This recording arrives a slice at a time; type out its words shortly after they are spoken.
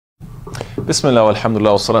Bismillah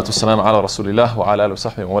walhamdulillah wa salatu wassalamu ala rasulillah wa ala alihi wa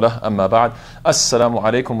sahbihi wa wala amma ba'd. Assalamu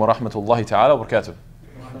alaikum wa rahmatullahi ta'ala wa barakatuh.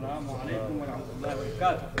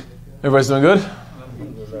 Everybody's doing good?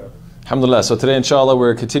 Alhamdulillah. So today inshallah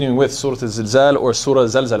we're continuing with Surah Zilzaal or Surah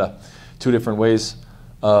Zilzaal. Two different ways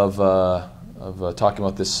of talking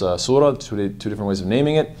about this surah, two different ways of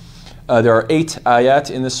naming it. There are 8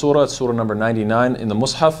 ayat in this surah. It's surah number 99 in the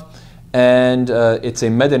Mus'haf, and it's a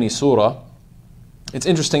Madani surah. It's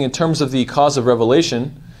interesting in terms of the cause of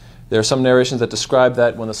revelation. There are some narrations that describe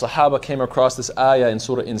that when the Sahaba came across this ayah in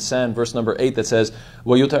Surah Insan, verse number 8, that says,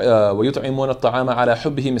 وَيُطْعِمُونَ الطَّعَامَ عَلَى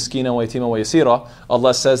حُبِّهِ مِسْكِينًا وَيَتِيمًا وَيَسِيرًا.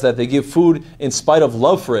 Allah says that they give food in spite of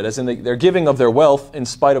love for it, as in they're giving of their wealth in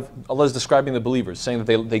spite of, Allah is describing the believers, saying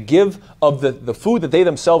that they give of the food that they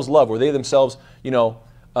themselves love, or they themselves,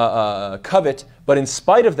 covet, but in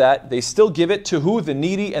spite of that, they still give it to who? The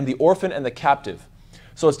needy and the orphan and the captive.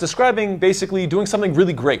 So it's describing basically doing something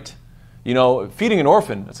really great. Feeding an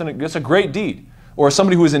orphan, that's a great deed. Or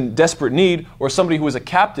somebody who is in desperate need, or somebody who is a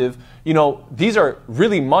captive. These are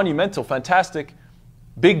really monumental, fantastic,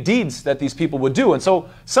 big deeds that these people would do. And so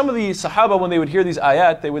some of the Sahaba, when they would hear these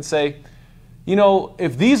ayat, they would say,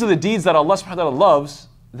 if these are the deeds that Allah subhanahu wa ta'ala loves,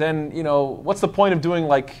 then, what's the point of doing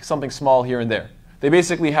like something small here and there? They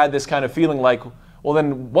basically had this kind of feeling like, well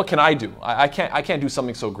then what can I do? I can't do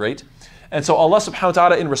something so great. And so Allah subhanahu wa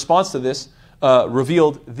ta'ala, in response to this,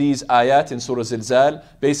 revealed these ayat in Surah Zilzaal,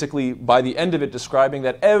 basically by the end of it describing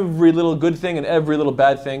that every little good thing and every little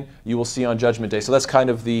bad thing you will see on Judgment Day. So that's kind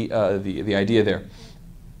of the idea there.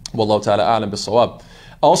 Wallahu ta'ala a'lam bis-sawab.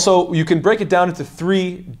 Also, you can break it down into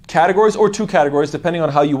 3 categories or 2 categories, depending on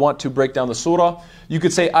how you want to break down the surah. You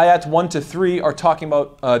could say ayat 1 to 3 are talking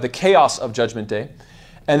about the chaos of Judgment Day.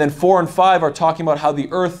 And then 4 and 5 are talking about how the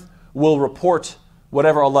earth will report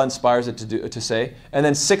whatever Allah inspires it to say. And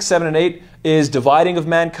then 6, 7, and 8 is dividing of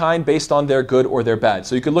mankind based on their good or their bad.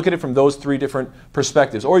 So you could look at it from those 3 different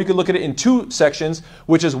perspectives. Or you could look at it in 2 sections,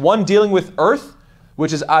 which is one dealing with earth,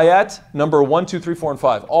 which is ayat number 1, 2, 3, 4, and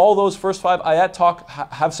 5. All those first 5 ayat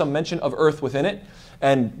have some mention of earth within it,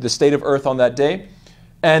 and the state of earth on that day.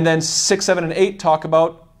 And then 6, 7, and 8 talk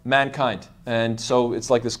about mankind. And so it's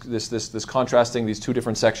like this contrasting these 2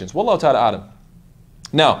 different sections. Wallahu ta'ala a'lam.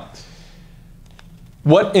 Now,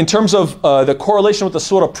 in terms of the correlation with the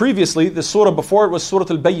surah previously, the surah before it was Surah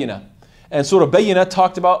Al-Bayyinah. And Surah Bayyinah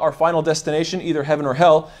talked about our final destination, either heaven or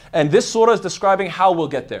hell. And this surah is describing how we'll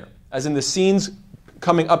get there, as in the scenes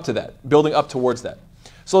coming up to that, building up towards that.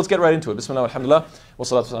 So let's get right into it. Bismillah alhamdulillah. Wa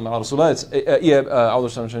salatu wassalamu ala rasulullah. It's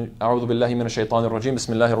A'udhu billahi minash shaitanir rajim.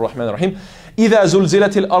 Bismillahir rahmanir rahim. إِذَا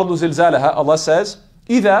زُلْزِلَتِ الْأَرْضُ زِلْزَالَهَا. Allah says,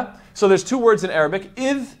 إِذَا. So there's 2 words in Arabic.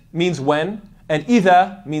 إِذ means when, and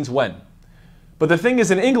إِذَا means when. But the thing is,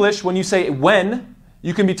 in English, when you say when,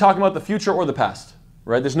 you can be talking about the future or the past,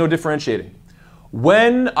 right? There's no differentiating.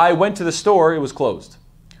 When I went to the store, it was closed.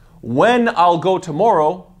 When I'll go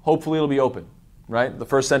tomorrow, hopefully it'll be open, right? The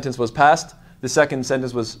first sentence was past, the second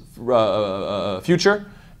sentence was future,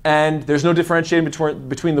 and there's no differentiating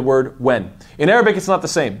between the word when. In Arabic, it's not the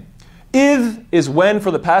same. إِذ is when for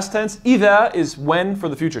the past tense, إِذَا is when for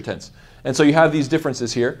the future tense. And so you have these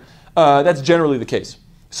differences here. That's generally the case.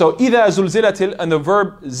 So إِذَا زُلْزِلَتِ, and the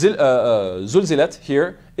verb زُلْزِلَت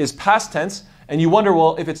here is past tense. And you wonder,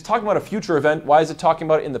 well, if it's talking about a future event, why is it talking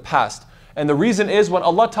about it in the past? And the reason is, when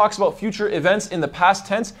Allah talks about future events in the past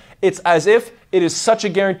tense, it's as if it is such a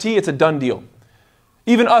guarantee, it's a done deal.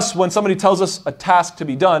 Even us, when somebody tells us a task to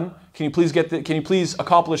be done, can you please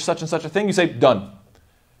accomplish such and such a thing? You say, done.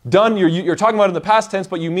 Done, you're talking about it in the past tense,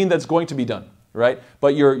 but you mean that's going to be done. Right?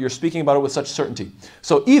 But you're speaking about it with such certainty.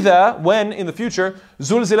 So إِذَا, when in the future,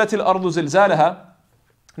 زُلْزِلَتِ الْأَرْضُ زِلْزَالَهَا.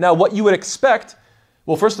 Now what you would expect,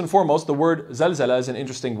 well, first and foremost, the word zalzala is an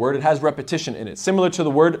interesting word. It has repetition in it, similar to the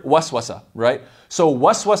word waswasa, right? So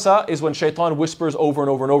waswasa is when shaitan whispers over and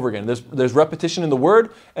over and over again. There's repetition in the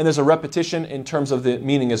word, and there's a repetition in terms of the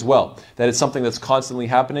meaning as well. That it's something that's constantly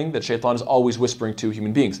happening, that shaitan is always whispering to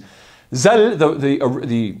human beings. Zal,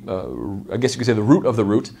 I guess you could say the root of the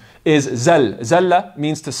root, is zal. Zalla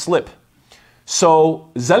means to slip.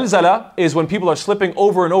 So zalzala is when people are slipping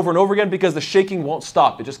over and over and over again because the shaking won't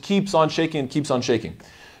stop. It just keeps on shaking and keeps on shaking.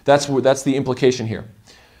 That's the implication here.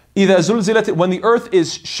 إِذَا زُلْزِلَتِ, when the earth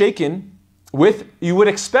is shaken with, you would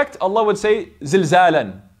expect Allah would say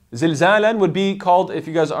zilzalan. Zilzalan would be called, if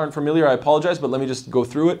you guys aren't familiar, I apologize, but let me just go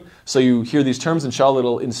through it so you hear these terms. Inshallah,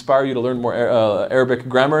 it'll inspire you to learn more Arabic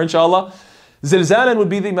grammar, inshallah. Zilzalan would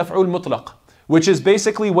be the maf'ul mutlaq, which is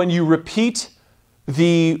basically when you repeat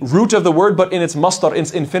the root of the word, but in its masdar, in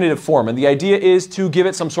its infinitive form. And the idea is to give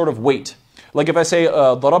it some sort of weight. Like if I say,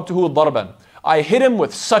 ضَرَبْتُهُ ضَرْبًا, I hit him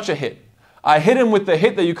with such a hit. I hit him with the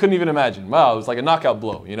hit that you couldn't even imagine. Wow, it was like a knockout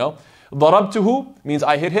blow, you know. ضربته means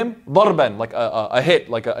I hit him. ضربا, like a hit,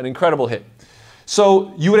 like an incredible hit.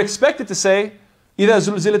 So you would expect it to say, إذا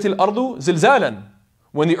زلزلت الأرض زلزالا.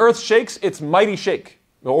 When the earth shakes, it's mighty shake,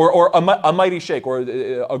 or a mighty shake, or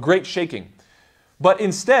a great shaking. But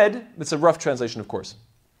instead, it's a rough translation, of course.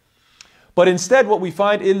 But instead, what we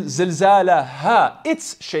find is zilzalaha,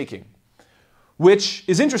 it's shaking, which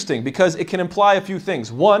is interesting because it can imply a few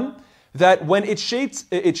things. One, that when it shakes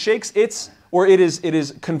its, or it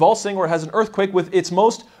is convulsing or has an earthquake with its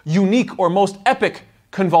most unique or most epic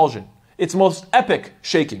convulsion, its most epic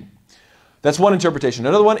shaking. That's one interpretation.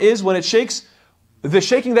 Another one is when it shakes, the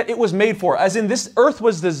shaking that it was made for, as in this earth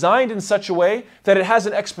was designed in such a way that it has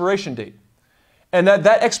an expiration date. And that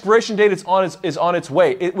expiration date is on its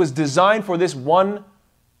way. It was designed for this one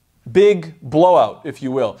big blowout, if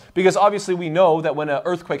you will. Because obviously we know that when an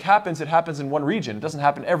earthquake happens, it happens in one region. It doesn't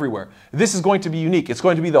happen everywhere. This is going to be unique. It's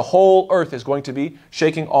going to be the whole earth is going to be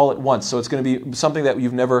shaking all at once. So it's going to be something that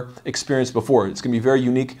you've never experienced before. It's going to be very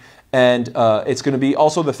unique. And it's going to be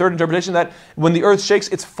also the third interpretation that when the earth shakes,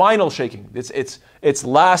 it's final shaking. It's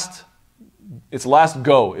last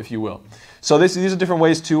go, if you will. So these are different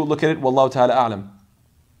ways to look at it. Wallahu ta'ala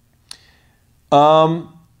a'lam.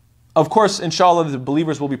 Of course, inshallah, the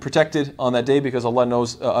believers will be protected on that day because Allah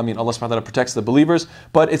knows, Allah subhanahu wa ta'ala protects the believers.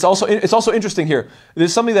 But it's also interesting here.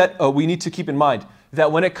 There's something that we need to keep in mind.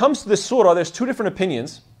 That when it comes to this surah, there's two different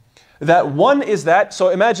opinions. That one is that, so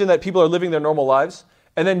imagine that people are living their normal lives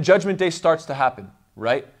and then Judgment Day starts to happen,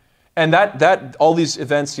 right? And that all these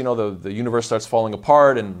events, you know, the universe starts falling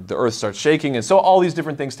apart and the earth starts shaking, and so all these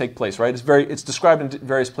different things take place, right? It's described in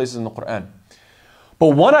various places in the Quran. But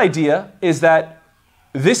one idea is that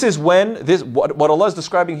this is when what Allah is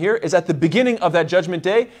describing here is at the beginning of that Judgment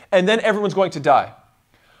Day, and then everyone's going to die.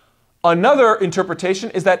 Another interpretation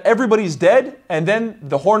is that everybody's dead, and then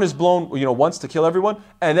the horn is blown, you know, once to kill everyone,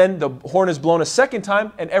 and then the horn is blown a second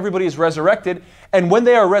time, and everybody is resurrected. And when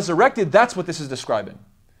they are resurrected, that's what this is describing.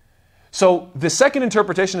 So the second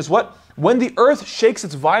interpretation is what? When the earth shakes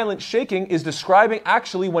its violent shaking is describing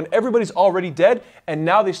actually when everybody's already dead and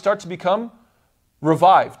now they start to become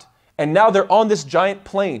revived. And now they're on this giant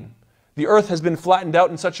plain. The earth has been flattened out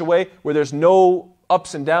in such a way where there's no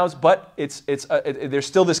ups and downs, but there's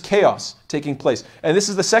still this chaos taking place. And this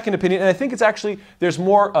is the second opinion, and I think it's actually, there's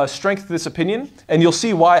more strength to this opinion, and you'll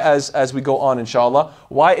see why as we go on, inshallah,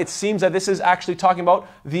 why it seems that this is actually talking about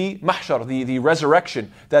the mahshar, the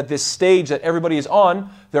resurrection, that this stage that everybody is on,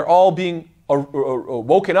 they're all being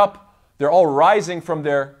woken up, they're all rising from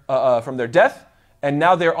their death, and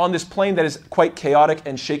now they're on this plane that is quite chaotic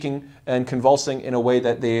and shaking and convulsing in a way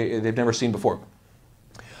that they've never seen before.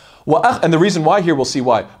 And the reason why here, we'll see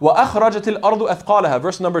why. وَأَخْرَجَتِ الْأَرْضُ أَثْقَالَهَا.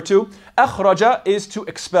 Verse number 2. أَخْرَجَ is to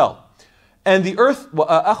expel. And the earth,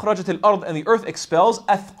 وَأَخْرَجَتِ الْأَرْض, and the earth expels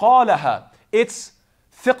أَثْقَالَهَا. It's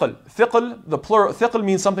thiql. Thiql, the plural, thiql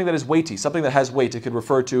means something that is weighty, something that has weight. It could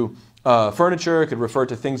refer to furniture, it could refer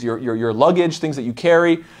to things, your luggage, things that you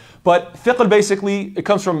carry. But thiql basically, it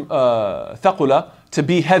comes from thaqula, to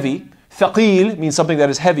be heavy. Thaqil means something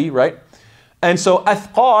that is heavy, right? And so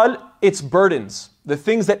athqal, it's burdens. The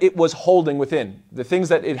things that it was holding within, the things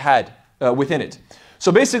that it had within it.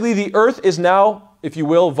 So basically the earth is now, if you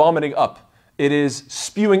will, vomiting up. It is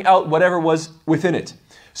spewing out whatever was within it.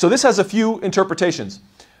 So this has a few interpretations,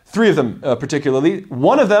 three of them particularly.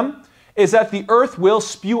 One of them is that the earth will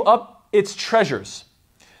spew up its treasures.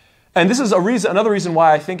 And this is another reason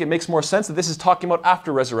why I think it makes more sense that this is talking about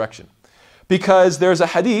after resurrection. Because there's a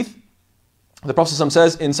hadith, the Prophet ﷺ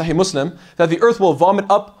says in Sahih Muslim, that the earth will vomit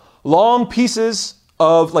up long pieces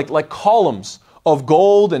of like columns of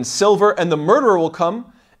gold and silver, and the murderer will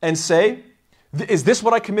come and say, is this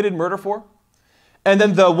what I committed murder for? And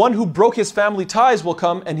then the one who broke his family ties will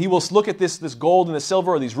come and he will look at this gold and the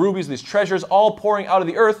silver, or these rubies, these treasures all pouring out of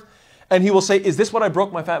the earth, and he will say, is this what I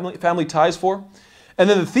broke my family ties for? And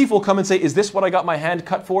then the thief will come and say, is this what I got my hand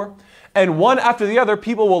cut for? And one after the other,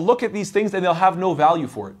 people will look at these things and they'll have no value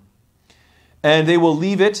for it. And they will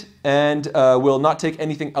leave it and will not take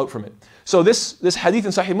anything out from it. So this hadith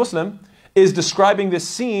in Sahih Muslim is describing this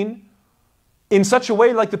scene in such a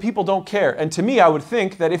way like the people don't care. And to me, I would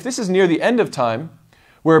think that if this is near the end of time,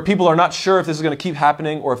 where people are not sure if this is going to keep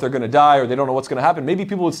happening or if they're going to die or they don't know what's going to happen, maybe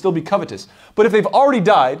people would still be covetous. But if they've already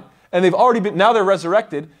died and they've already been, now they're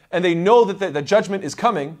resurrected and they know that the judgment is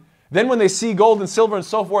coming, then when they see gold and silver and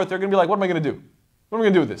so forth, they're going to be like, what am I going to do? What am I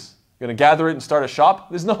going to do with this? Going to gather it and start a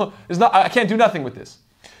shop? I can't do nothing with this.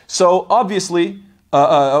 So obviously,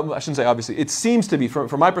 I shouldn't say obviously. It seems to be,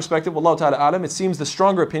 from my perspective, Wallahu ta'ala alam, it seems the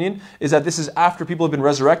stronger opinion is that this is after people have been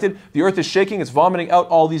resurrected. The earth is shaking, it's vomiting out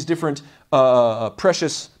all these different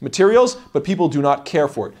precious materials, but people do not care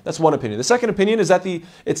for it. That's one opinion. The second opinion is that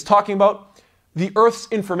it's talking about the earth's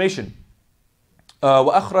information.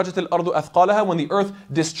 وَأَخْرَجَتِ الْأَرْضُ أَثْقَالَهَا. When the earth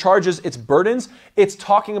discharges its burdens, it's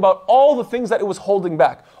talking about all the things that it was holding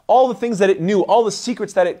back, all the things that it knew, all the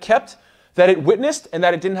secrets that it kept, that it witnessed, and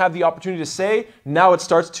that it didn't have the opportunity to say. Now it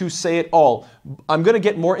starts to say it all. I'm going to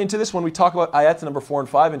get more into this when we talk about ayat number 4 and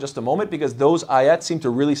 5 in just a moment, because those ayat seem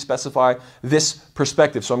to really specify this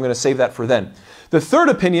perspective. So I'm going to save that for then. The third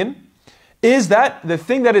opinion is that the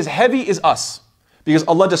thing that is heavy is us. Because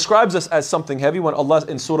Allah describes us as something heavy. When Allah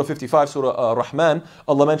in Surah 55, Surah Rahman,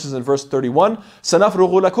 Allah mentions in verse 31,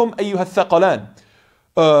 سَنَفْرُغُ لَكُمْ أَيُّهَا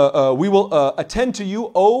الثَّقَلَانِ We will attend to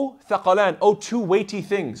you, O thaqalan, O two weighty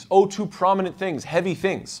things, O two prominent things, heavy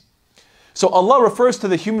things. So Allah refers to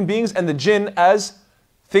the human beings and the jinn as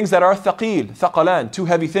things that are thaqil, thaqalan, two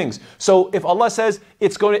heavy things. So if Allah says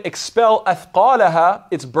it's going to expel athqalaha,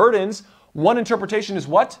 its burdens, one interpretation is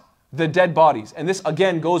what? The dead bodies. And this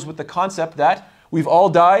again goes with the concept that we've all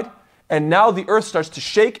died, and now the earth starts to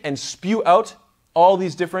shake and spew out all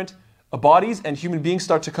these different bodies, and human beings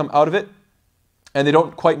start to come out of it, and they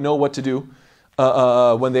don't quite know what to do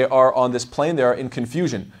when they are on this plane. They are in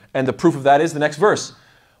confusion. And the proof of that is the next verse.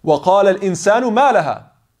 وَقَالَ الْإِنسَانُ مَا لَهَا.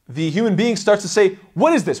 The human being starts to say,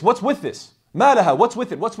 what is this? What's with this? مَا لَهَا. What's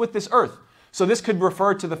with it? What's with this earth? So this could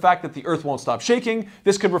refer to the fact that the earth won't stop shaking.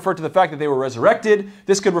 This could refer to the fact that they were resurrected.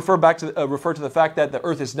 This could refer to the fact that the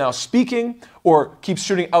earth is now speaking or keeps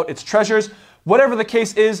shooting out its treasures. Whatever the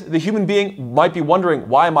case is, the human being might be wondering,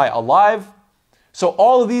 why am I alive? So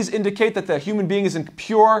all of these indicate that the human being is in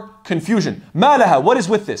pure confusion. Malaha, what is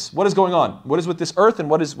with this? What is going on? What is with this earth and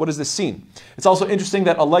what is this scene? It's also interesting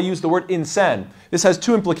that Allah used the word insan. This has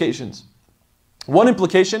two implications. One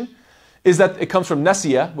implication is that it comes from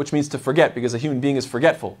nasiya, which means to forget, because a human being is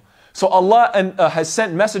forgetful. So Allah has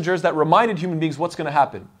sent messengers that reminded human beings what's going to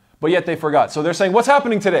happen, but yet they forgot. So they're saying, what's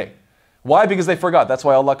happening today? Why? Because they forgot. That's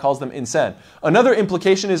why Allah calls them insan. Another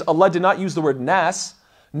implication is Allah did not use the word nas.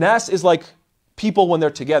 Nas is like people when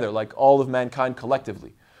they're together, like all of mankind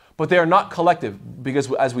collectively. But they are not collective,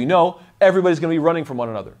 because as we know, everybody's going to be running from one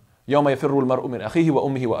another. يَوْمَ يَفِرُّ الْمَرْءُ مِنْ أَخِيهِ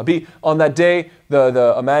وَأُمِّهِ وَأَبِيهِ. On that day,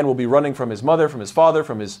 a man will be running from his mother, from his father,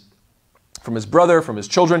 from his brother, from his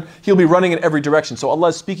children. He'll be running in every direction. So Allah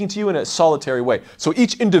is speaking to you in a solitary way. So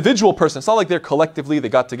each individual person, it's not like they're collectively, they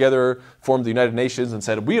got together, formed the United Nations and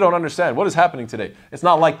said, we don't understand, what is happening today? It's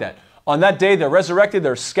not like that. On that day, they're resurrected,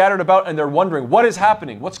 they're scattered about, and they're wondering, what is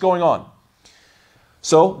happening? What's going on?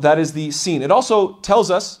 So that is the scene. It also tells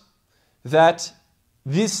us that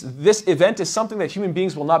this event is something that human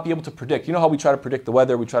beings will not be able to predict. You know how we try to predict the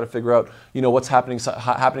weather, we try to figure out, what's happening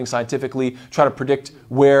scientifically, try to predict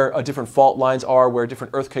where different fault lines are, where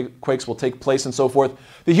different earthquakes will take place and so forth.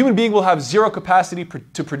 The human being will have zero capacity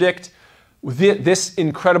to predict this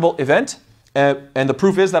incredible event. And the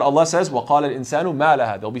proof is that Allah says, وَقَالَ الْإِنسَانُ مَا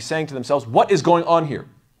لَهَا. They'll be saying to themselves, what is going on here?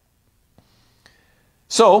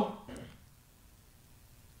 So,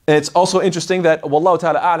 it's also interesting that, Wallahu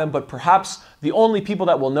ta'ala a'lam, but perhaps the only people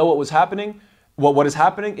that will know what is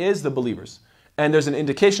happening is the believers. And there's an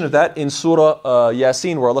indication of that in Surah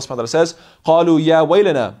Yasin, where Allah subhanahu wa ta'ala says, قَالُوا يَا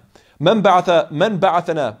وَيْلَنَا مَنْ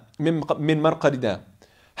بَعَثَنَا مِنْ مَرْقَدِنَا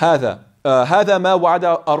هَذَا مَا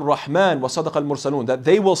وَعَدَ الرَّحْمَنُ وَصَدَقَ الْمُرْسَلُونَ. That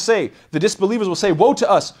they will say, the disbelievers will say, woe to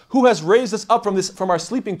us, who has raised us up from our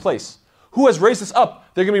sleeping place? Who has raised us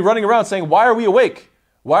up? They're going to be running around saying, why are we awake?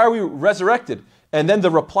 Why are we resurrected? And then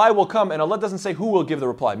the reply will come, and Allah doesn't say who will give the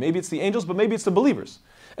reply. Maybe it's the angels, but maybe it's the believers.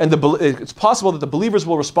 And it's possible that the believers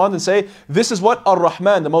will respond and say, this is what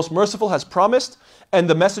Ar-Rahman, the most merciful, has promised, and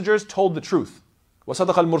the messengers told the truth.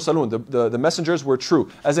 وَصَدَقَ الْمُرْسَلُونَ. The messengers were true.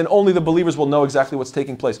 As in, only the believers will know exactly what's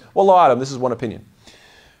taking place. Wallahu a'lam, this is one opinion.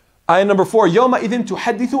 Ayah number 4, يَوْمَئِذٍ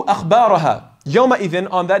تُحَدِّثُ أَخْبَارَهَا.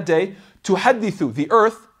 يَوْمَئِذٍ, on that day, تُحَدِّثُ, the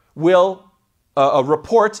earth will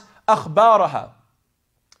report أَخْبَارَهَا,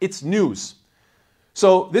 its news.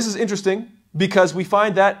 So this is interesting because we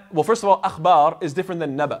find that, well, first of all, akhbar is different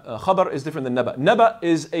than naba. Khabar is different than naba. Naba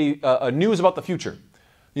is a news about the future.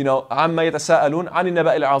 عَمَّا يَتَسَاءَلُونَ عَنِ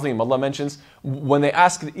النَّبَأِ الْعَظِيمِ. Allah mentions when they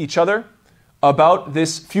ask each other about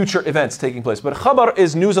this future events taking place. But khabar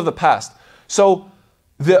is news of the past. So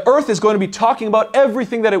the earth is going to be talking about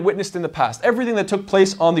everything that it witnessed in the past, everything that took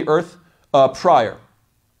place on the earth prior.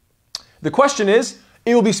 The question is,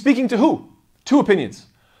 it will be speaking to who? Two opinions.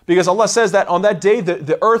 Because Allah says that on that day,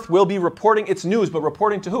 the earth will be reporting its news, but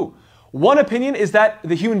reporting to who? One opinion is that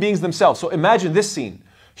the human beings themselves. So imagine this scene.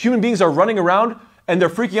 Human beings are running around And they're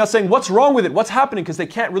freaking out saying, what's wrong with it? What's happening? Because they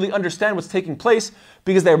can't really understand what's taking place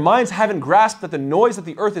because their minds haven't grasped that the noise that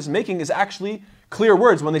the earth is making is actually clear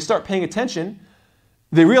words. When they start paying attention,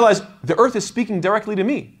 they realize the earth is speaking directly to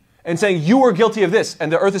me and saying, you were guilty of this. And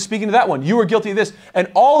the earth is speaking to that one. You were guilty of this. And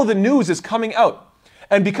all of the news is coming out.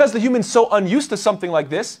 And because the human's so unused to something like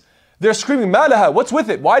this, they're screaming, Malaha, what's with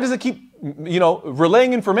it? Why does it keep,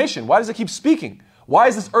 relaying information? Why does it keep speaking? Why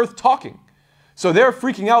is this earth talking? So they're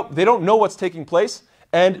freaking out. They don't know what's taking place.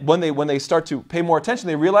 And when they start to pay more attention,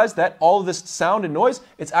 they realize that all of this sound and noise,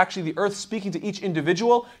 it's actually the earth speaking to each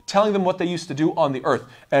individual, telling them what they used to do on the earth.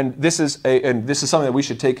 And this is something that we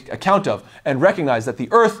should take account of and recognize that the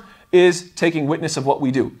earth is taking witness of what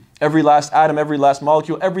we do. Every last atom, every last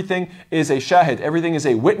molecule, everything is a shahid. Everything is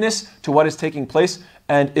a witness to what is taking place,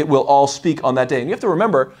 and it will all speak on that day. And you have to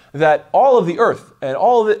remember that all of the earth and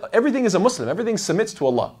everything is a Muslim. Everything submits to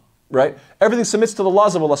Allah, right? Everything submits to the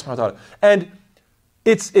laws of Allah subhanahu wa ta'ala. And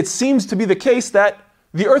it seems to be the case that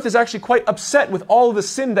the earth is actually quite upset with all of the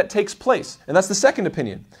sin that takes place. And that's the second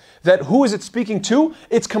opinion. That who is it speaking to?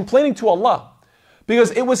 It's complaining to Allah.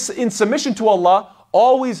 Because it was in submission to Allah,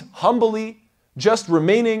 always humbly just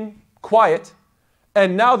remaining quiet.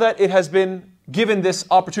 And now that it has been given this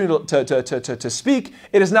opportunity to speak,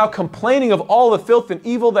 it is now complaining of all the filth and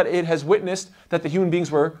evil that it has witnessed that the human beings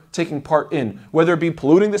were taking part in. Whether it be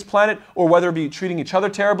polluting this planet, or whether it be treating each other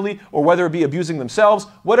terribly, or whether it be abusing themselves,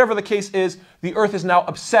 whatever the case is, the earth is now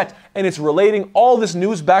upset and it's relating all this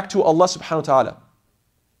news back to Allah subhanahu wa ta'ala.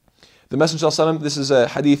 The Messenger ﷺ, this is a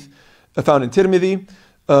hadith found in Tirmidhi,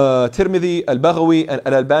 Al-Baghawi and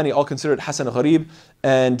Al-Albani all consider it Hasan Gharib,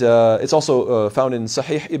 and it's also found in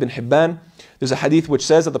Sahih Ibn Hibban. There's a hadith which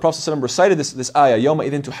says that the Prophet ﷺ recited this ayah, يَوْمَ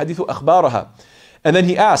إِذٍ تُحَدِّثُ أَخْبَارَهَا. And then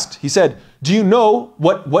he said, do you know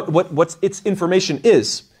what its information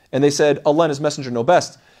is? And they said, Allah and His Messenger know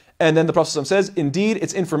best. And then the Prophet ﷺ says, indeed,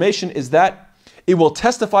 its information is that it will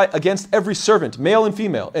testify against every servant, male and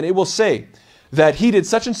female, and it will say that he did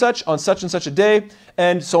such and such on such and such a day,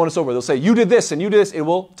 and so on and so forth. They'll say, you did this and you did this. It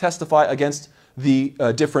will testify against the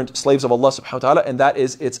different slaves of Allah subhanahu wa ta'ala, and that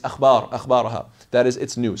is its akhbaraha. That is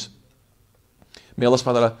its news. May Allah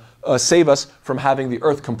subhanahu wa ta'ala save us from having the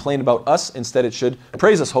earth complain about us. Instead, it should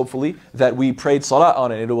praise us, hopefully, that we prayed salah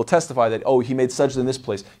on it. It will testify that, oh, he made sajda in this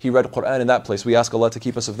place. He read Quran in that place. We ask Allah to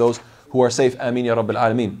keep us of those who are safe. Ameen ya Rabbil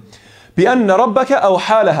Alameen. بِأَنَّ رَبَّكَ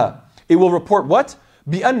أَوْحَالَهَا. It will report what?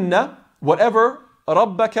 بِأَنَّ whatever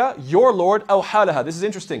Rabbaka, your Lord, awhalaha. This is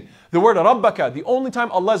interesting. The word Rabbaka, the only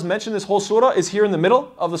time Allah has mentioned this whole surah is here in the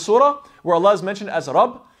middle of the surah, where Allah is mentioned as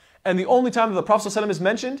Rabb. And the only time that the Prophet ﷺ is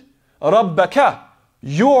mentioned, Rabbaka,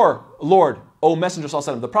 your Lord, O Messenger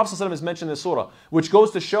ﷺ. The Prophet ﷺ is mentioned in this surah, which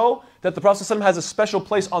goes to show that the Prophet ﷺ has a special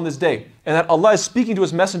place on this day, and that Allah is speaking to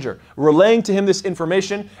His Messenger, relaying to him this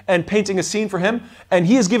information and painting a scene for him. And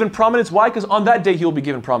he is given prominence. Why? Because on that day he will be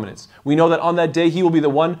given prominence. We know that on that day he will be the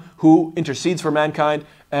one who intercedes for mankind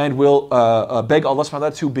and will beg Allah subhanahu wa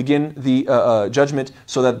ta'ala to begin the judgment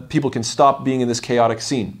so that people can stop being in this chaotic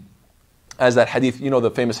scene. As that hadith,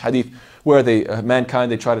 the famous hadith where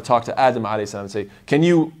mankind, they try to talk to Adam alayhi salam and say, can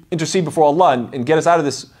you intercede before Allah and get us out of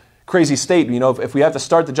this crazy state? If we have to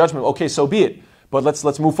start the judgment, okay, so be it. But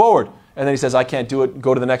let's move forward. And then he says, I can't do it,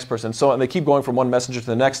 go to the next person. So, and they keep going from one messenger to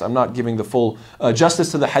the next. I'm not giving the full justice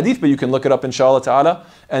to the hadith, but you can look it up inshallah ta'ala.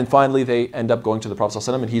 And finally, they end up going to the Prophet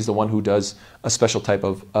ﷺ, and he's the one who does a special type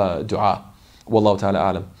of dua. Wallahu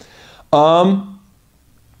ta'ala alam.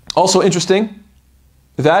 Also interesting,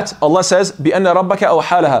 that Allah says, بِأَنَّ رَبَّكَ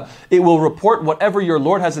أَوْحَالَهَا. It will report whatever your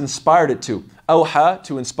Lord has inspired it to. أَوْحَى,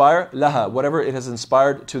 to inspire, laha, whatever it has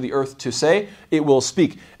inspired to the earth to say, it will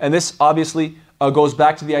speak. And this obviously goes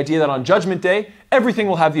back to the idea that on Judgment Day, everything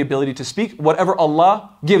will have the ability to speak, whatever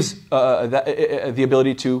Allah gives the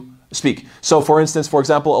ability to speak. So for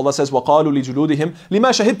example, Allah says, وَقَالُوا لِجُلُودِهِمْ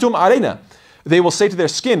لِمَا شَهِدْتُمْ عَلَيْنَا. They will say to their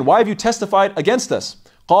skin, why have you testified against us?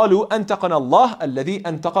 قالوا أنتقنا الله الذي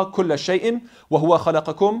أنتق كل شيء وهو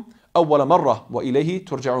خلقكم أول مرة وإليه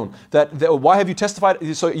ترجعون. That why have you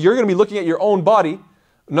testified? So you're going to be looking at your own body.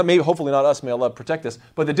 Hopefully not us, may Allah protect us.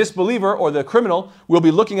 But the disbeliever or the criminal will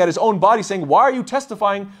be looking at his own body saying, why are you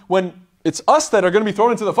testifying when it's us that are going to be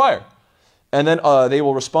thrown into the fire? And then they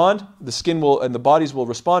will respond, the skin will and the bodies will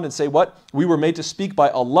respond and say what? We were made to speak by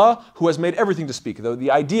Allah who has made everything to speak.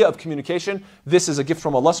 The idea of communication, this is a gift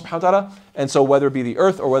from Allah subhanahu wa ta'ala. And so whether it be the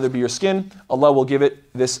earth or whether it be your skin, Allah will give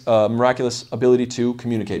it this miraculous ability to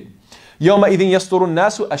communicate. يَوْمَئِذٍ يَصْدُرُ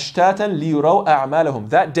النَّاسُ أَشْتَاتًا لِيُرَوْا أَعْمَالَهُم.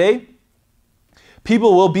 That day,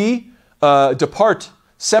 people will be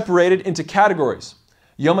separated into categories.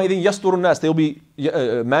 يَوْمَئِذٍ يَصْدُرُ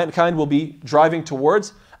النَّاسُ. Mankind will be driving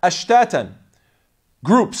towards أَشْتَاتًا.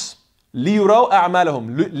 Groups, لِيُرَوْا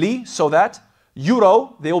أَعْمَالَهُم. Li, so that,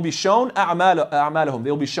 yuro, they will be shown أَعْمَالَهُم.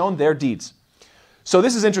 They will be shown their deeds. So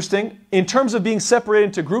this is interesting. In terms of being separated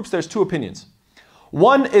into groups, there's two opinions.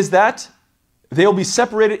 One is that they'll be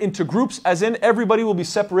separated into groups, as in everybody will be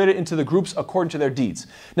separated into the groups according to their deeds.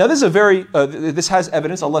 Now this is a very, this has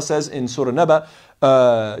evidence. Allah says in Surah Naba,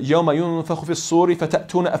 يَوْمَ يُنفَخُ فِي الصُّورِ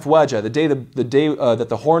فَتَأْتُونَ أَفْوَاجًا. The day that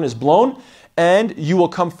the horn is blown, and you will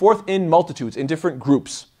come forth in multitudes, in different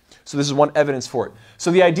groups. So this is one evidence for it.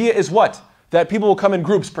 So the idea is what? That people will come in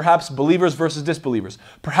groups, perhaps believers versus disbelievers.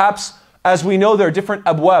 Perhaps, as we know, there are different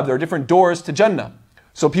abwab, there are different doors to Jannah.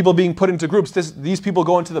 So people being put into groups. These people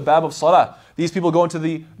go into the bab of salah. These people go into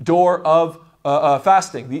the door of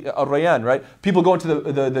fasting, the rayyan, right? People go into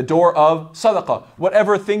the door of sadaqah.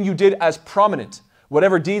 Whatever thing you did as prominent,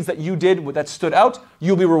 whatever deeds that you did that stood out,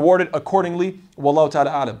 you'll be rewarded accordingly. Wallahu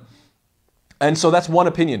ta'ala alam. And so that's one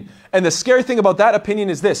opinion. And the scary thing about that opinion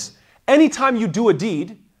is this. Anytime you do a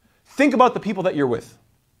deed, think about the people that you're with.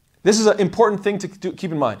 This is an important thing to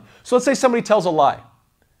keep in mind. So let's say somebody tells a lie.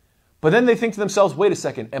 But then they think to themselves, wait a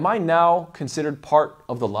second, am I now considered part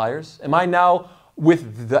of the liars? Am I now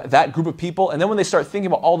with that group of people? And then when they start thinking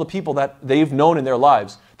about all the people that they've known in their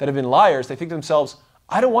lives that have been liars, they think to themselves,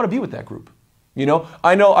 I don't want to be with that group. You know,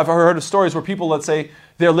 I've heard of stories where people, let's say,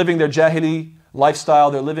 they're living their jahili lifestyle,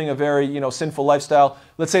 they're living a very, sinful lifestyle.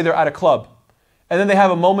 Let's say they're at a club. And then they have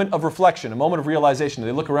a moment of reflection, a moment of realization.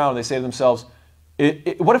 They look around and they say to themselves,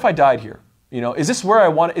 what if I died here? Is this where I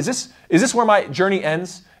want? Is this where my journey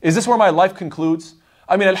ends? Is this where my life concludes?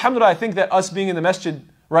 I mean, alhamdulillah, I think that us being in the masjid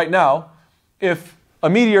right now, if a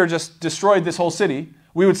meteor just destroyed this whole city,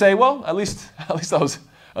 we would say, well, at least I was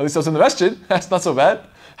in the masjid. That's not so bad.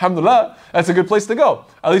 Alhamdulillah, that's a good place to go.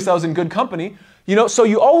 At least I was in good company. So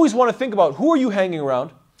you always want to think about who are you hanging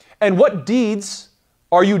around and what deeds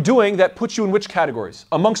are you doing that put you in which categories,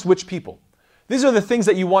 amongst which people. These are the things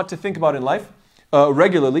that you want to think about in life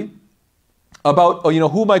regularly. About,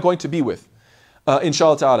 who am I going to be with,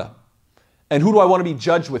 inshallah ta'ala? And who do I want to be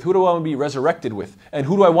judged with? Who do I want to be resurrected with? And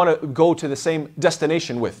who do I want to go to the same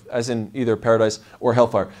destination with, as in either paradise or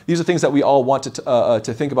hellfire? These are things that we all want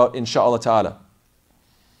to think about, inshallah ta'ala.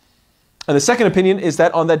 And the second opinion is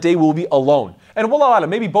that on that day we'll be alone. And wallahu alam,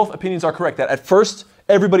 maybe both opinions are correct, that at first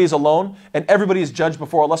everybody is alone and everybody is judged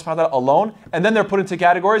before Allah subhanahu wa ta'ala alone, and then they're put into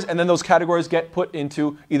categories, and then those categories get put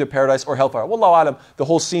into either paradise or hellfire. Wallahu alam, the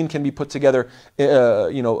whole scene can be put together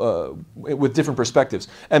with different perspectives.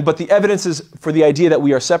 But the evidence is for the idea that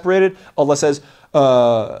we are separated. Allah says,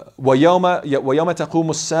 وَيَوْمَ تَقُومُ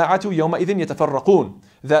السَّاعَةُ يَوْمَئِذٍ يَتَفَرَّقُونَ.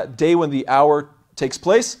 That day when the hour takes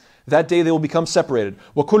place, that day they will become separated.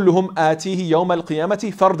 وَكُلُّهُمْ آتِيهِ يَوْمَ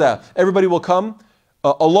الْقِيَامَةِ فَرْدًا. Everybody will come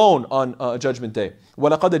alone on Judgment Day.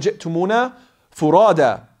 وَلَقَدْ جِئْتُمُونَا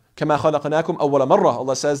فُرَادًا كَمَا خَلَقْنَاكُمْ أَوَّلَ مَرَّةٍ.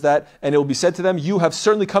 Allah says that, and it will be said to them, you have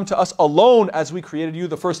certainly come to us alone as we created you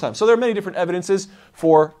the first time. So there are many different evidences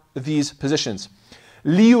for these positions.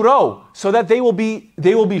 لِيُرَوْا. So that they will be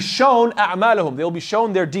shown أَعْمَالَهُم. They will be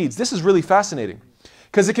shown their deeds. This is really fascinating,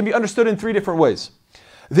 because it can be understood in three different ways.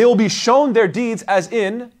 They will be shown their deeds as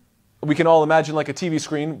in, we can all imagine like a TV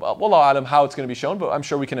screen. Well, wallahu alam how it's going to be shown, but I'm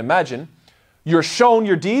sure we can imagine. You're shown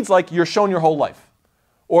your deeds like you're shown your whole life.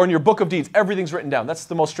 Or in your book of deeds, everything's written down. That's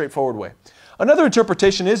the most straightforward way. Another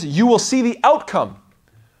interpretation is you will see the outcome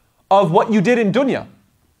of what you did in dunya.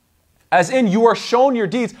 As in, you are shown your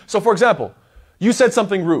deeds. So for example, you said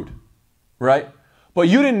something rude, right? But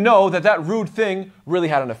you didn't know that that rude thing really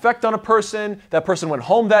had an effect on a person. That person went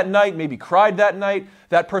home that night, maybe cried that night.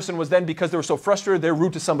 That person was then, because they were so frustrated, they're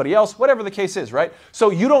rude to somebody else. Whatever the case is, right? So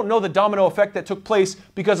you don't know the domino effect that took place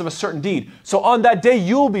because of a certain deed. So on that day,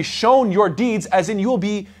 you'll be shown your deeds, as in you'll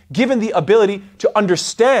be given the ability to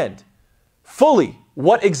understand fully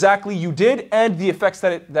what exactly you did and the effects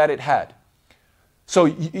that it had. So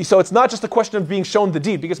it's not just a question of being shown the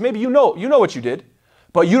deed, because maybe you know what you did,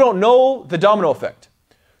 but you don't know the domino effect.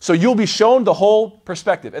 So you'll be shown the whole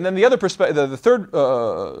perspective. And then the other perspective, the third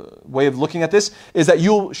way of looking at this is that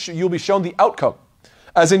you'll be shown the outcome.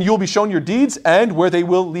 As in, you'll be shown your deeds and where they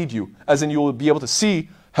will lead you. As in, you'll be able to see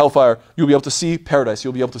hellfire, you'll be able to see paradise,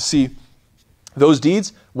 you'll be able to see those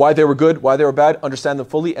deeds, why they were good, why they were bad, understand them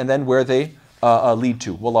fully, and then where they lead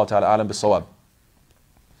to. Wallahu ta'ala alam bis-sawab.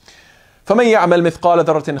 فَمَنْ يَعْمَلْ مِثْقَالَ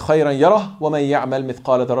ذَرَّةٍ خَيْرًا يَرَهُ وَمَنْ يَعْمَلْ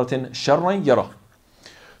مِثْقَالَ ذَرَّةٍ شَرًّا يَرَهُ.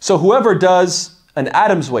 So whoever does an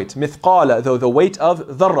atom's weight, mithqala, the weight of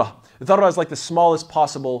dharra. Dharra is like the smallest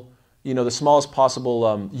possible, unit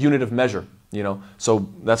of measure, So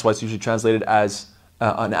that's why it's usually translated as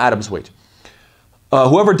an atom's weight.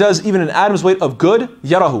 Whoever does even an atom's weight of good,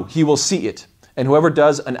 yarahu, he will see it. And whoever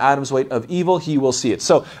does an atom's weight of evil, he will see it.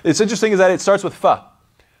 So it's interesting is that it starts with fa.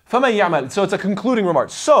 فَمَنْ يَعْمَلْ. So it's a concluding remark.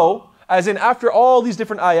 So, as in after all these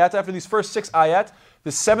different ayat, after these first 6 ayat, the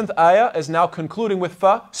 7th ayah is now concluding with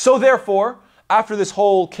fa. So therefore, after this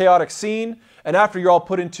whole chaotic scene, and after you're all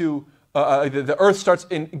put into, the earth starts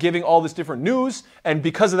giving all this different news, and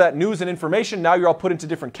because of that news and information, now you're all put into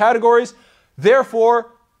different categories.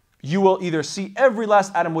 Therefore, you will either see every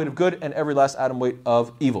last atom weight of good and every last atom weight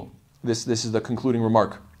of evil. This is the concluding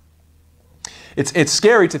remark. It's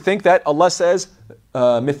scary to think that Allah says,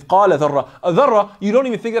 mithqala dharra. A dharra, you don't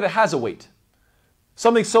even think that it has a weight.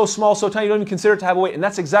 Something so small, so tiny, you don't even consider it to have a weight. And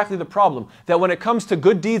that's exactly the problem. That when it comes to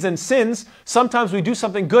good deeds and sins, sometimes we do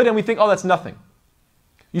something good and we think, oh, that's nothing.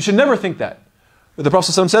 You should never think that. The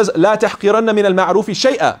Prophet ﷺ says, لا تحقرن من المعروف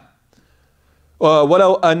شيئا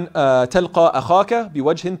ولو أن تلقى أخاك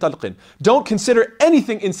بوجه طلق. Don't consider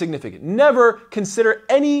anything insignificant. Never consider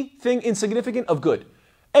anything insignificant of good.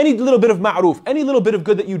 Any little bit of ma'ruf, any little bit of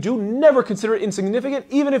good that you do, never consider it insignificant,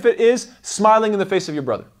 even if it is smiling in the face of your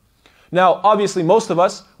brother. Now, obviously, most of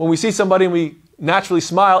us, when we see somebody and we naturally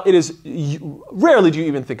smile, rarely do you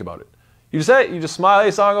even think about it. You just say it, you just smile, hey,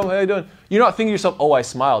 Sango, how you doing? You're not thinking to yourself, oh, I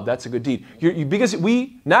smiled, that's a good deed. Because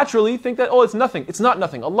we naturally think that, oh, it's nothing. It's not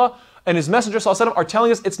nothing. Allah and His Messenger ﷺ are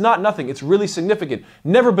telling us it's not nothing. It's really significant.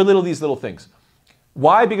 Never belittle these little things.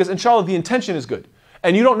 Why? Because inshallah, the intention is good.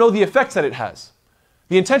 And you don't know the effects that it has.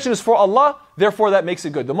 The intention is for Allah, therefore that makes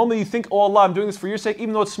it good. The moment you think, oh Allah, I'm doing this for your sake,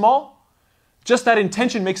 even though it's small, just that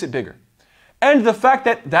intention makes it bigger. And the fact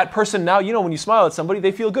that that person now, when you smile at somebody,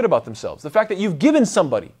 they feel good about themselves. The fact that you've given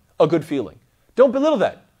somebody a good feeling. Don't belittle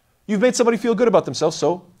that. You've made somebody feel good about themselves,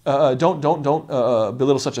 so don't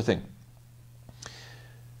belittle such a thing.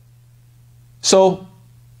 So,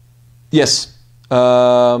 yes.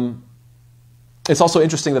 It's also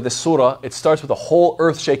interesting that this surah, it starts with a whole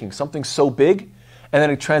earth shaking, something so big, and then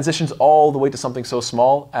it transitions all the way to something so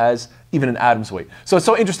small as even an atom's weight. So it's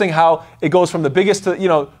so interesting how it goes from the biggest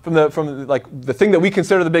to, from the thing that we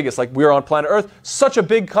consider the biggest, like we're on planet Earth, such a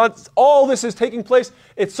big, all this is taking place,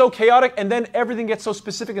 it's so chaotic, and then everything gets so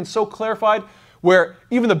specific and so clarified, where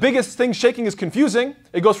even the biggest thing shaking is confusing.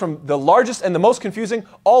 It goes from the largest and the most confusing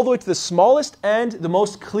all the way to the smallest and the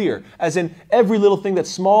most clear. As in, every little thing that's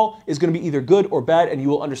small is going to be either good or bad, and you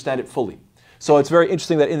will understand it fully. So it's very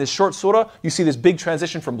interesting that in this short surah, you see this big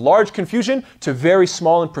transition from large confusion to very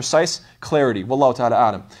small and precise clarity. Wallahu ta'ala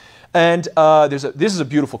a'lam. And this is a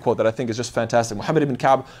beautiful quote that I think is just fantastic. Muhammad ibn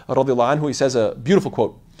Ka'b radiallahu anhu, he says a beautiful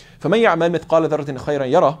quote. فَمَنْ يَعْمَلْ مِثْقَالَ ذَرَّةٍ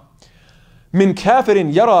خَيْرًا يَرَى مِنْ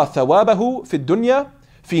كَافِرٍ يَرَى ثَوَابَهُ فِي الدُّنْيَا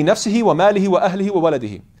فِي نَفْسِهِ وَمَالِهِ وَأَهْلِهِ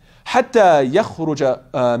وَوَلَدِهِ حَتَّى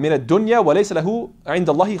يَخْرُجَ مِنَ الدُّنْيا وَلَيْسَ لَهُ عِنْدَ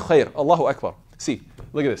اللَّهِ خَيْرٌ. Allahu Akbar. See,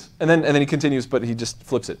 look at this. And then he continues, but he just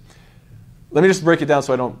flips it. Let me just break it down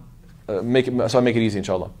so I don't make it easy,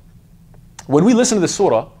 inshallah. When we listen to this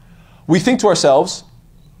surah, we think to ourselves,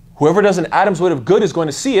 whoever does an atom's weight of good is going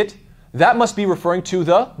to see it. That must be referring to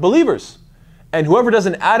the believers. And whoever does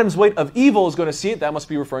an atom's weight of evil is going to see it. That must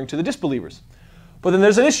be referring to the disbelievers. But then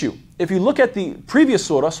there's an issue. If you look at the previous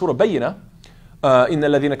surah, Surah Bayyinah, إِنَّ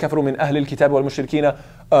الَّذِينَ كَفَرُوا مِنْ أَهْلِ الْكِتَابِ وَالْمُشْرِكِينَ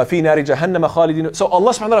فِي نَارِ جَهَنَّمَ خَالِدِينَ. So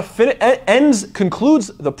Allah subhanahu wa ta'ala concludes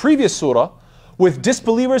the previous surah with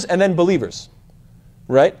disbelievers and then believers,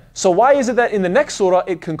 right? So why is it that in the next surah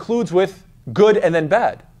it concludes with good and then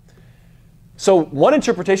bad? So one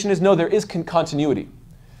interpretation is no, there is continuity.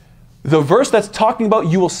 The verse that's talking about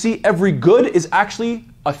you will see every good is actually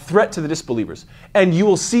a threat to the disbelievers, and you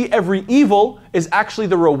will see every evil is actually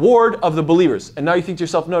the reward of the believers. And now you think to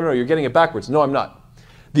yourself, no, you're getting it backwards. No, I'm not.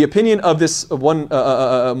 The opinion of this one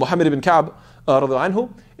Muhammad ibn Ka'b radiallahu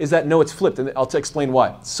anhu is that no, it's flipped, and I'll explain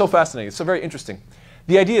why. It's so fascinating, it's so very interesting.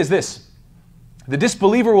 The idea is this: the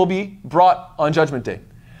disbeliever will be brought on Judgment Day.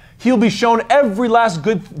 He'll be shown every last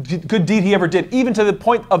good deed he ever did, even to the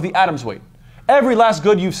point of the atom's weight. Every last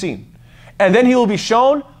good you've seen. And then he will be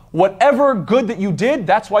shown whatever good that you did,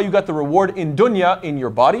 that's why you got the reward in dunya, in your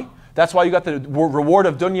body. That's why you got the reward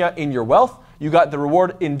of dunya in your wealth. You got the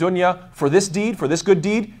reward in dunya for this deed, for this good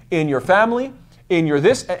deed, in your family, in your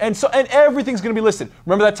this, and everything's going to be listed.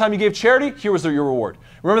 Remember that time you gave charity? Here was your reward.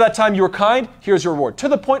 Remember that time you were kind? Here's your reward. To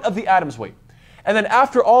the point of the atom's weight. And then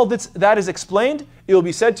after all that is explained, it will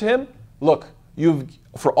be said to him, look,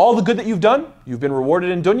 for all the good that you've done, you've been rewarded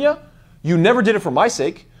in dunya. You never did it for my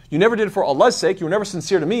sake. You never did it for Allah's sake. You were never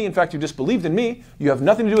sincere to me. In fact, you disbelieved in me. You have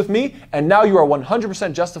nothing to do with me. And now you are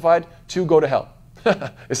 100% justified to go to hell.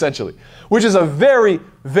 Essentially. Which is a very,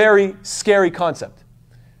 very scary concept.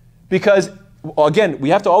 Because, again, we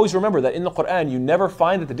have to always remember that in the Quran, you never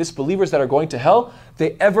find that the disbelievers that are going to hell,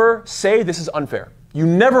 they ever say this is unfair. You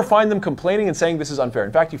never find them complaining and saying this is unfair.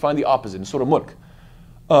 In fact, you find the opposite in Surah Mulk.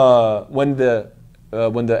 When the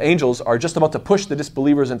when the angels are just about to push the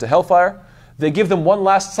disbelievers into hellfire, they give them one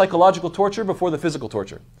last psychological torture before the physical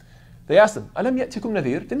torture. They ask them, "Alam ya'tikum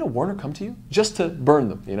nadhir?" Didn't a warner come to you? Just to burn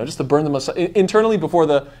them, just to burn them internally before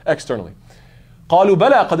the externally. قالوا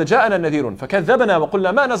بلى قد جاءنا نذير فكذبنا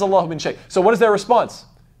وقلنا ما نزل الله من شيء. So what is their response?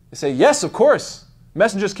 They say, yes, of course,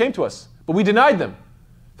 messengers came to us, but we denied them.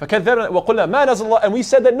 فكذبنا وقلنا ما نزل الله, and we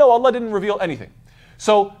said that no, Allah didn't reveal anything.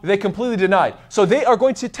 So they completely denied. So they are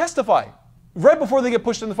going to testify right before they get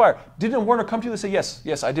pushed in the fire. Didn't a warner come to you? They say,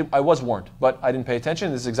 yes, I did. I was warned, but I didn't pay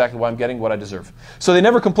attention. This is exactly why I'm getting what I deserve. So they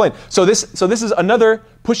never complain. So this is another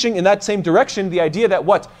pushing in that same direction, the idea that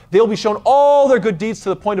what? They'll be shown all their good deeds to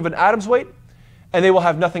the point of an atom's weight, and they will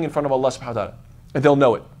have nothing in front of Allah subhanahu wa ta'ala. And they'll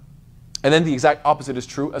know it. And then the exact opposite is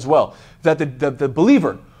true as well. That the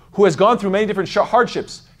believer who has gone through many different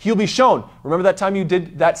hardships, he'll be shown, remember that time you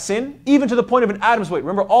did that sin? Even to the point of an atom's weight.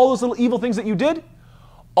 Remember all those little evil things that you did?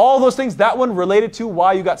 All those things, that one related to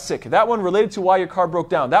why you got sick. That one related to why your car broke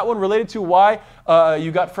down. That one related to why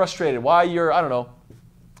you got frustrated, why you're,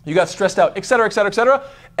 you got stressed out, etc., etc., etc.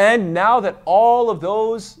 And now that all of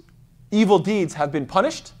those evil deeds have been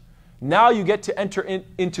punished, now you get to enter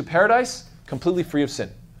into paradise completely free of sin.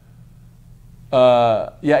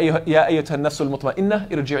 يا أيتها النفس المطمئنة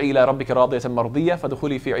ارجعي إلى ربك راضية مرضية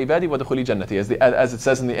فادخلي في عبادي وادخلي جنتي. As it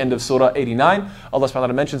says in the end of Surah 89, Allah subhanahu wa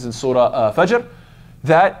ta'ala mentions in Surah Fajr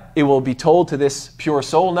that it will be told to this pure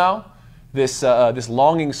soul now, this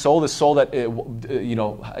longing soul, this soul that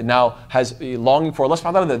now has a longing for Allah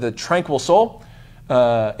subhanahu wa ta'ala, the tranquil soul.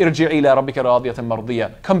 ارجعي إلى ربك راضية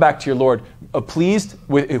مرضية. Come back to your Lord,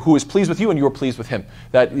 who is pleased with you and you are pleased with Him.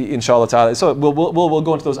 That inshallah ta'ala. So we'll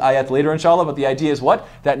go into those ayat later inshallah, but the idea is what?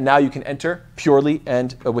 That now you can enter purely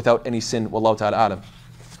and without any sin. Wallahu ta'ala alam.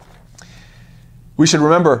 We should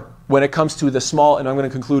remember when it comes to the small, and I'm going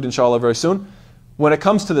to conclude inshallah very soon, when it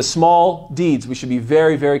comes to the small deeds, we should be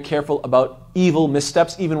very, very careful about evil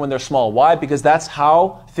missteps even when they're small. Why? Because that's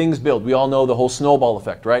how things build. We all know the whole snowball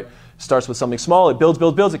effect, right? Starts with something small, it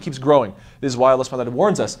builds, it keeps growing. This is why Allah subhanahu wa ta'ala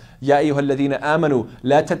warns us, Ya ayyuhalladhina amanu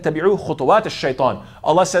la tattabi'u khutuwat ash-shaytan.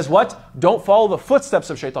 Allah says what? Don't follow the footsteps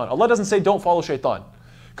of shaitan. Allah doesn't say don't follow shaitan.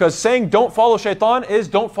 Because saying don't follow shaitan is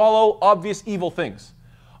don't follow obvious evil things.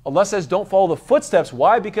 Allah says don't follow the footsteps.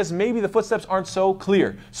 Why? Because maybe the footsteps aren't so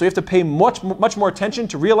clear. So you have to pay much more attention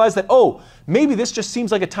to realize that, oh, maybe this just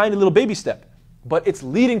seems like a tiny little baby step, but it's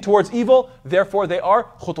leading towards evil, therefore they are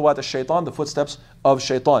khutuwat ash-shaytan, the footsteps of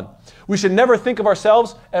shaitan. We should never think of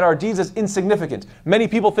ourselves and our deeds as insignificant. Many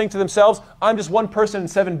people think to themselves, I'm just one person in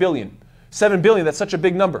 7 billion. 7 billion, that's such a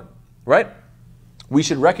big number, right? We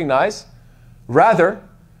should recognize, rather,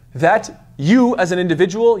 that you as an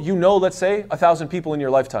individual, let's say, 1,000 people in your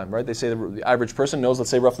lifetime, right? They say the average person knows, let's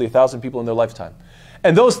say, roughly 1,000 people in their lifetime.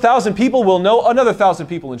 And those 1,000 people will know another 1,000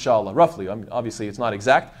 people, inshallah, roughly. I mean, obviously, it's not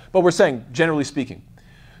exact, but we're saying, generally speaking.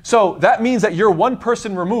 So that means that you're one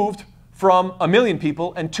person removed from 1 million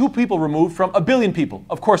people and 2 people removed from 1 billion people.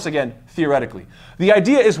 Of course, again, theoretically. The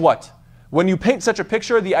idea is what? When you paint such a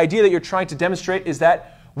picture, the idea that you're trying to demonstrate is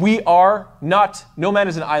that we are not, no man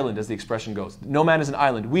is an island, as the expression goes. No man is an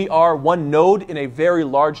island. We are one node in a very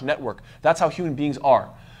large network. That's how human beings are.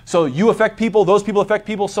 So you affect people, those people affect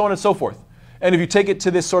people, so on and so forth. And if you take it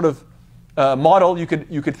to this sort of model, you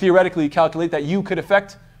could theoretically calculate that you could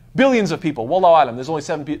affect billions of people. Wallahu alam, there's only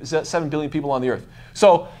 7 billion people on the earth.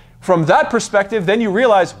 So from that perspective, then you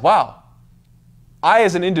realize, wow, I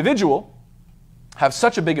as an individual have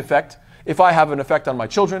such a big effect. If I have an effect on my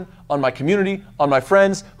children, on my community, on my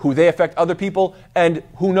friends, who they affect other people, and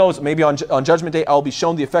who knows, maybe on Judgment Day I'll be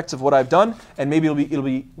shown the effects of what I've done, and maybe it'll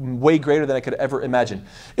be way greater than I could ever imagine.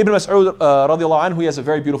 Ibn Mas'ud radiallahu anhu, he has a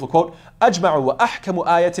very beautiful quote, أجمع وأحكم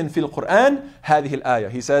آية في القرآن هذه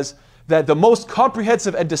الآية. He says that the most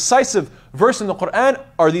comprehensive and decisive verse in the Quran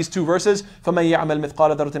are these 2 verses, فَمَنْ يَعْمَلْ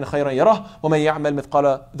مِثْقَالَ ذَرَّةٍ خَيْرًا يَرَهُ وَمَنْ يَعْمَلْ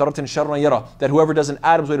مِثْقَالَ ذَرَّةٍ شَرًّا يَرَهُ. That whoever does an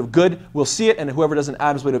atom's weight of good will see it, and whoever does an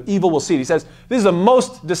atom's weight of evil will see it. He says, this is the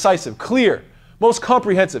most decisive, clear, most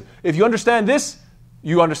comprehensive. If you understand this,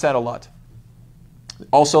 you understand a lot.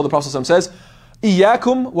 Also, the Prophet ﷺ says,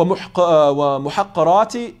 إِيَّاكُمْ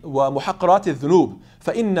وَمُحَقَّرَاتِ الذُّنُوبِ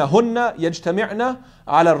فَإِنَّهُنَّ يَجْتَمِعْنَ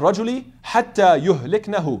عَلَى الرَّجُلِ حَتَّى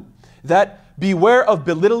يُهْلِكْنَهُ. That beware of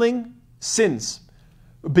belittling sins.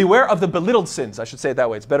 Beware of the belittled sins, I should say it that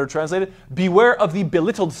way, it's better translated. Beware of the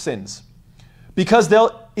belittled sins. Because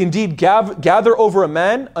they'll indeed gather over a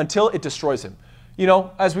man until it destroys him.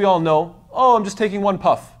 As we all know, oh, I'm just taking 1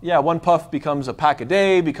 puff. Yeah, 1 puff becomes a pack a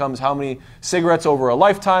day, becomes how many cigarettes over a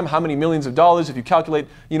lifetime, how many millions of dollars. If you calculate,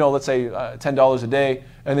 let's say $10 a day,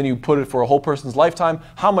 and then you put it for a whole person's lifetime,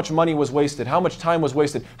 how much money was wasted, how much time was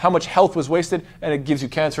wasted, how much health was wasted, and it gives you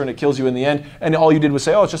cancer and it kills you in the end, and all you did was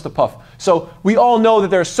say, oh, it's just a puff. So we all know that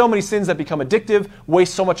there are so many sins that become addictive,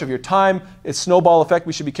 waste so much of your time. It's snowball effect.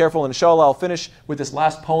 We should be careful. And inshallah, I'll finish with this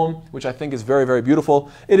last poem, which I think is very, very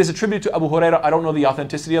beautiful. It is attributed to Abu Hurairah. I don't know the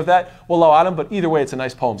authenticity of that. Wallahu alam, but either way, it's a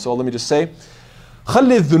nice poem. So let me just say,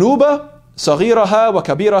 خلي الذنوب صغيرها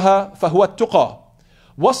وكبيرها فهو التقى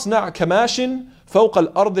واصنع كماش فوق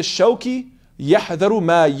الأرض الشوك يحذر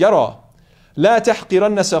ما يرى لا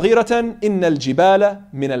تحقرن صغيرة إن الجبال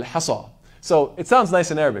من الحصى. So it sounds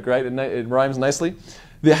nice in Arabic, right? It rhymes nicely.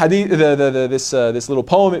 The hadith, this little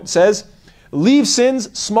poem, it says, leave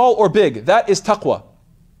sins small or big. That is taqwa.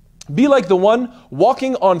 Be like the one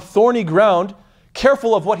walking on thorny ground,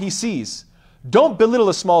 careful of what he sees. Don't belittle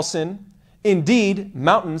a small sin. Indeed,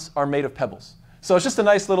 mountains are made of pebbles. So it's just a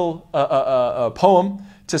nice little poem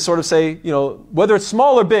to sort of say, whether it's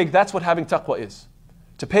small or big, that's what having taqwa is.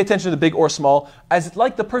 To pay attention to the big or small, as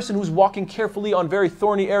like the person who's walking carefully on very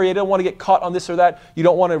thorny area. You don't want to get caught on this or that. You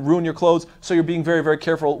don't want to ruin your clothes, so you're being very, very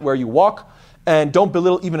careful where you walk. And don't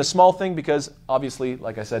belittle even a small thing, because obviously,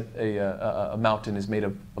 like I said, a mountain is made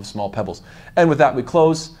of small pebbles. And with that, we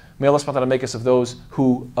close. May Allah subhanahu wa ta'ala make us of those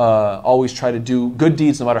who always try to do good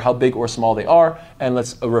deeds no matter how big or small they are, and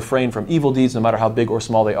let's refrain from evil deeds no matter how big or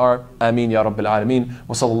small they are. Ameen ya Rabbil Alameen.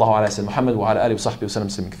 Wa sallallahu ala sayyidina Muhammad wa ala alihi wa sahbihi wa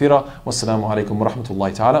sallam kathira. Wassalamu alaikum wa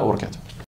rahmatullahi ta'ala wa barakatuh.